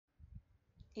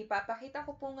Ipapakita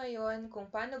ko po ngayon kung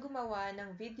paano gumawa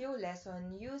ng video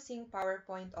lesson using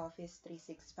PowerPoint Office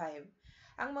 365.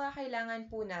 Ang mga kailangan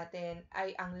po natin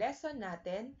ay ang lesson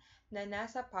natin na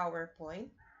nasa PowerPoint.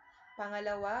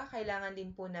 Pangalawa, kailangan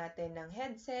din po natin ng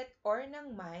headset or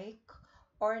ng mic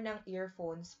or ng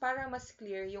earphones para mas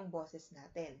clear yung boses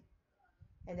natin.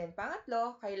 And then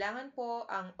pangatlo, kailangan po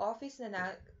ang Office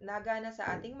na nagana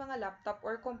sa ating mga laptop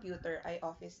or computer ay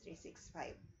Office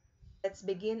 365. Let's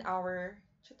begin our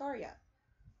tutorial.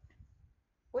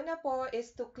 Una po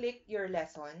is to click your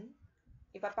lesson.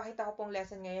 Ipapakita ko pong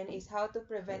lesson ngayon is how to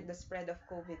prevent the spread of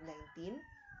COVID-19.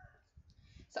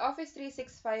 Sa Office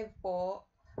 365 po,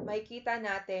 makikita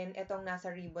natin itong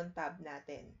nasa ribbon tab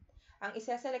natin. Ang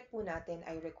isa-select po natin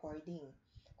ay recording.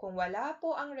 Kung wala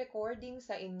po ang recording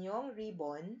sa inyong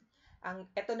ribbon,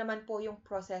 ito naman po yung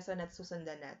proseso na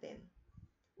susundan natin.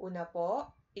 Una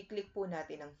po, i-click po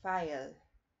natin ang file.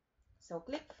 So,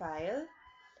 click file.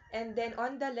 And then,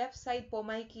 on the left side po,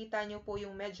 makikita nyo po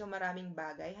yung medyo maraming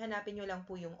bagay. Hanapin nyo lang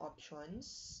po yung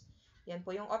options. Yan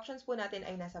po, yung options po natin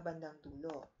ay nasa bandang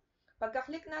dulo.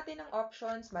 Pagka-click natin ng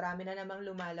options, marami na namang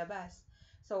lumalabas.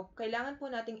 So, kailangan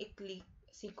po nating i-click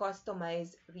si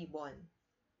Customize Ribbon.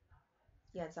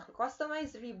 Yan, sa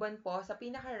Customize Ribbon po, sa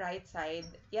pinaka-right side,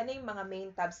 yan ay yung mga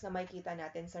main tabs na makikita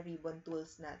natin sa ribbon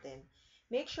tools natin.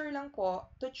 Make sure lang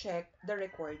po to check the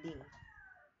recording.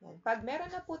 Yan. Pag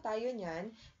meron na po tayo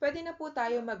niyan, pwede na po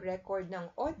tayo mag-record ng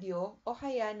audio o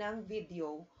kaya ng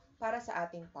video para sa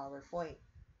ating PowerPoint.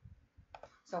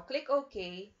 So, click OK,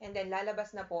 and then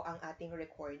lalabas na po ang ating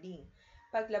recording.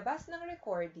 Paglabas ng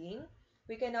recording,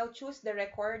 we can now choose the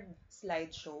record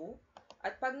slideshow.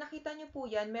 At pag nakita nyo po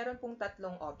yan, meron pong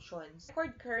tatlong options.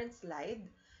 Record current slide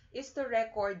is to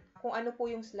record kung ano po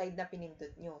yung slide na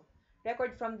pinindot nyo.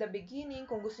 Record from the beginning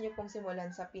kung gusto nyo pong simulan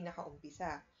sa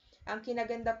pinakaumpisa. Ang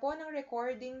kinaganda po ng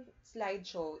recording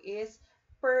slideshow is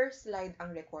per slide ang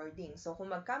recording. So,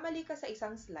 kung magkamali ka sa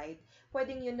isang slide,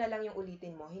 pwedeng yun na lang yung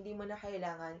ulitin mo. Hindi mo na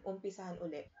kailangan umpisahan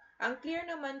ulit. Ang clear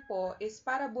naman po is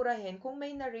para burahin kung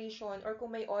may narration or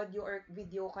kung may audio or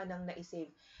video ka nang naisave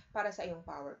para sa iyong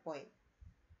PowerPoint.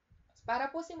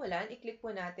 Para po simulan, i-click po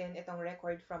natin itong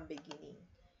record from beginning.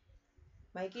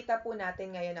 Makikita po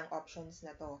natin ngayon ang options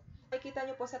na to. Makikita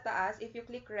nyo po sa taas, if you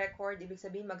click record, ibig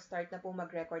sabihin mag-start na po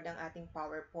mag-record ang ating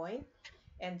PowerPoint.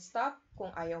 And stop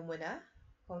kung ayaw mo na,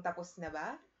 kung tapos na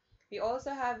ba. We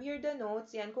also have here the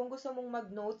notes. Yan, kung gusto mong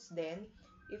mag-notes din,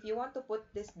 if you want to put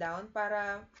this down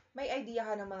para may idea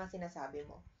ka ng mga sinasabi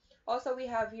mo. Also, we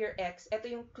have here X.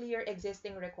 Ito yung clear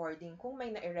existing recording. Kung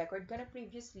may na-record ka na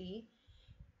previously,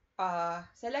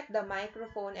 select the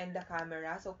microphone and the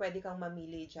camera. So, pwede kang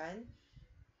mamili dyan.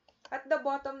 At the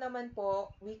bottom naman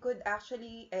po, we could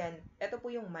actually, ayan, ito po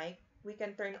yung mic. We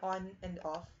can turn on and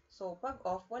off. So, pag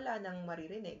off, wala nang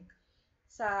maririnig.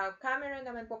 Sa camera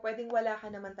naman po, pwedeng wala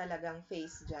ka naman talagang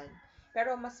face dyan.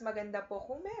 Pero mas maganda po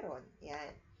kung meron.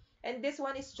 Yan. And this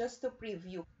one is just to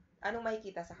preview. Anong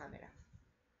makikita sa camera?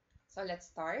 So, let's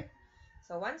start.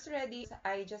 So, once ready,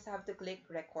 I just have to click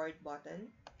record button.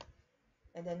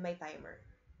 And then my timer.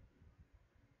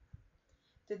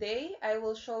 Today, I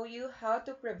will show you how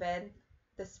to prevent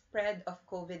the spread of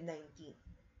COVID-19.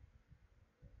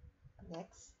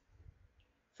 Next.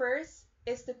 First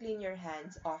is to clean your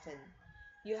hands often.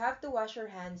 You have to wash your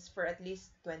hands for at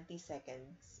least 20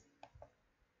 seconds.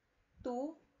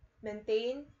 2.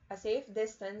 Maintain a safe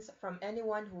distance from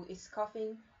anyone who is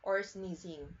coughing or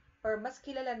sneezing, or mas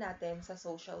kilala natin sa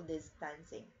social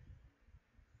distancing.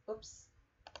 Oops.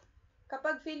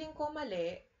 Kapag feeling ko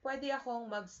mali, pwede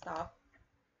akong mag-stop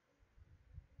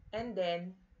and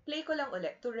then play ko lang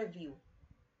ulit to review.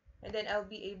 And then I'll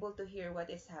be able to hear what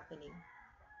is happening.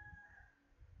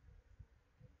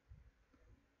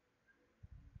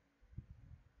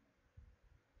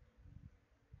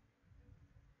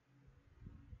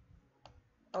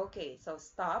 Okay, so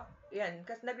stop. Yan,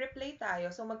 kasi nag-replay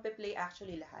tayo, so magpe-play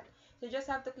actually lahat. So you just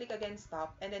have to click again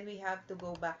stop, and then we have to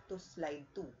go back to slide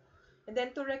 2. And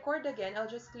then to record again,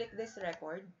 I'll just click this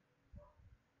record.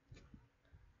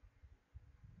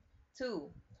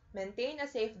 2. Maintain a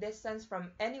safe distance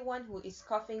from anyone who is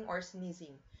coughing or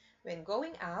sneezing. When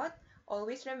going out,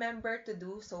 always remember to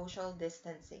do social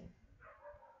distancing.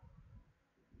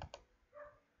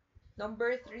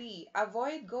 Number 3,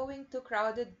 avoid going to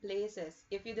crowded places.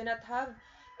 If you do not have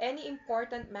any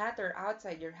important matter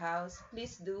outside your house,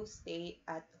 please do stay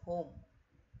at home.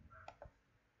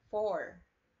 4,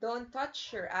 don't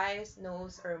touch your eyes,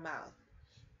 nose, or mouth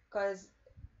because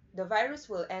the virus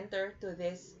will enter to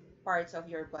these parts of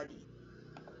your body.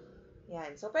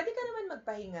 Yan. So, pwede ka naman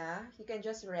magpahinga. You can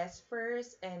just rest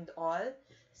first and all.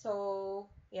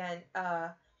 So, yan.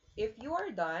 if you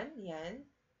are done, yan,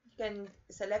 you can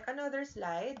select another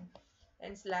slide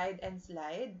and slide and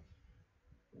slide.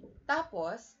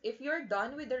 Tapos, if you're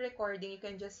done with the recording, you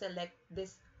can just select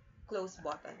this close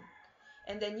button.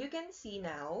 And then you can see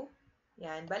now,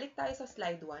 yan, balik tayo sa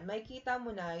slide 1, makikita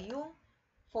mo na yung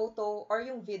photo or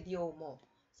yung video mo.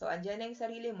 So, andyan na yung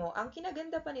sarili mo. Ang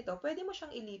kinaganda pa nito, pwede mo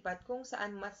siyang ilipat kung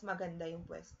saan mas maganda yung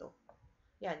pwesto.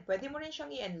 Yan, pwede mo rin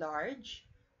siyang i-enlarge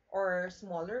or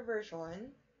smaller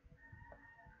version.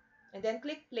 And then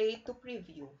click play to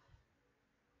preview.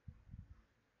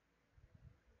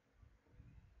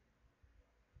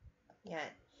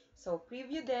 Yan. So,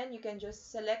 preview then, you can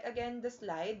just select again the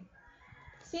slide.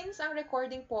 Since ang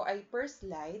recording po ay per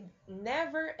slide,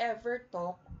 never ever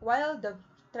talk while the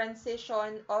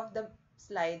transition of the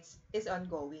slides is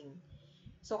ongoing.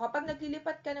 So, kapag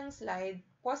naglilipat ka ng slide,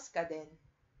 pause ka din.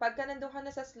 Pagka nandun ka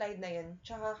na sa slide na yun,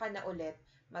 tsaka ka na ulit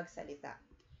magsalita.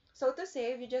 So, to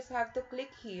save, you just have to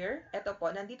click here. Ito po,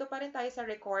 nandito pa rin tayo sa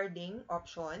recording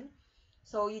option.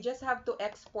 So, you just have to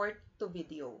export to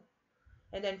video.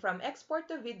 And then, from export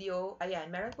to video,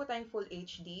 ayan, meron po tayong full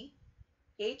HD,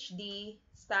 HD,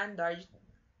 standard,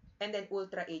 and then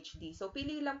Ultra HD. So,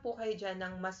 pili lang po kayo dyan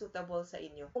ng mas suitable sa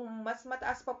inyo. Kung mas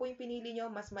mataas pa po yung pinili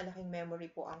nyo, mas malaking memory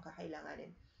po ang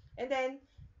kakailanganin. And then,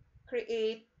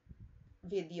 create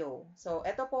video. So,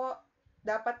 ito po,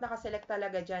 dapat nakaselect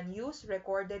talaga dyan, use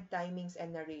recorded timings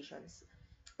and narrations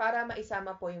para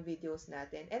maisama po yung videos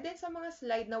natin. And then, sa mga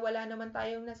slide na wala naman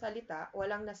tayong nasalita,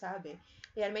 walang nasabi,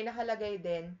 ayan, may nakalagay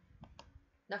din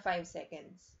na 5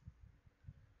 seconds.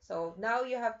 So, now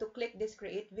you have to click this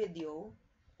create video.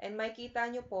 And makikita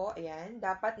nyo po, ayan,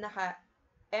 dapat naka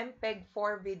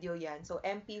MPEG-4 video yan. So,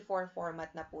 MP4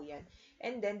 format na po yan.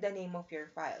 And then, the name of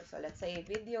your file. So, let's say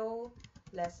video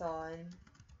lesson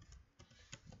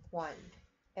 1.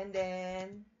 And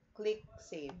then, click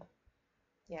save.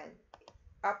 Yan.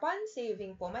 Upon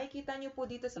saving po, makikita nyo po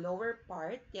dito sa lower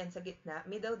part, yan sa gitna,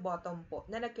 middle bottom po,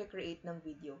 na nagka-create ng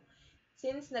video.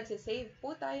 Since nagsisave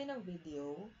po tayo ng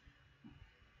video,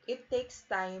 it takes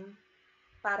time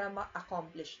para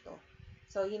ma-accomplish to.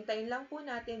 So, hintayin lang po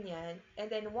natin yan.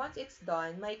 And then, once it's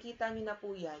done, makikita nyo na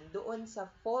po yan doon sa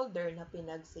folder na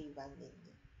pinag-savean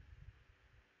ninyo.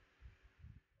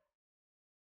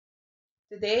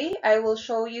 Today, I will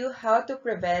show you how to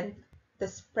prevent the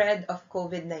spread of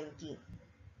COVID-19.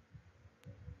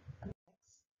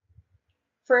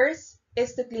 First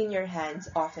is to clean your hands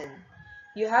often.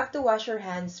 You have to wash your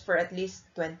hands for at least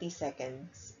 20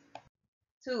 seconds.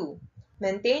 2.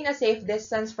 Maintain a safe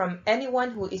distance from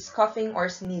anyone who is coughing or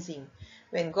sneezing.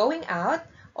 When going out,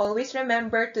 always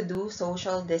remember to do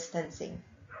social distancing.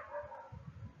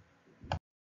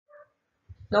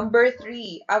 Number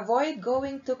 3. Avoid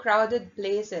going to crowded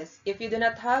places. If you do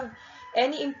not have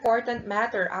any important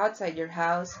matter outside your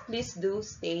house, please do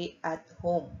stay at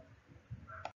home.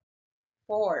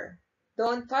 4.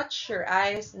 Don't touch your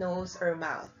eyes, nose, or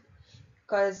mouth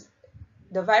because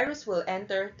the virus will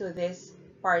enter to these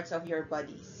parts of your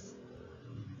bodies.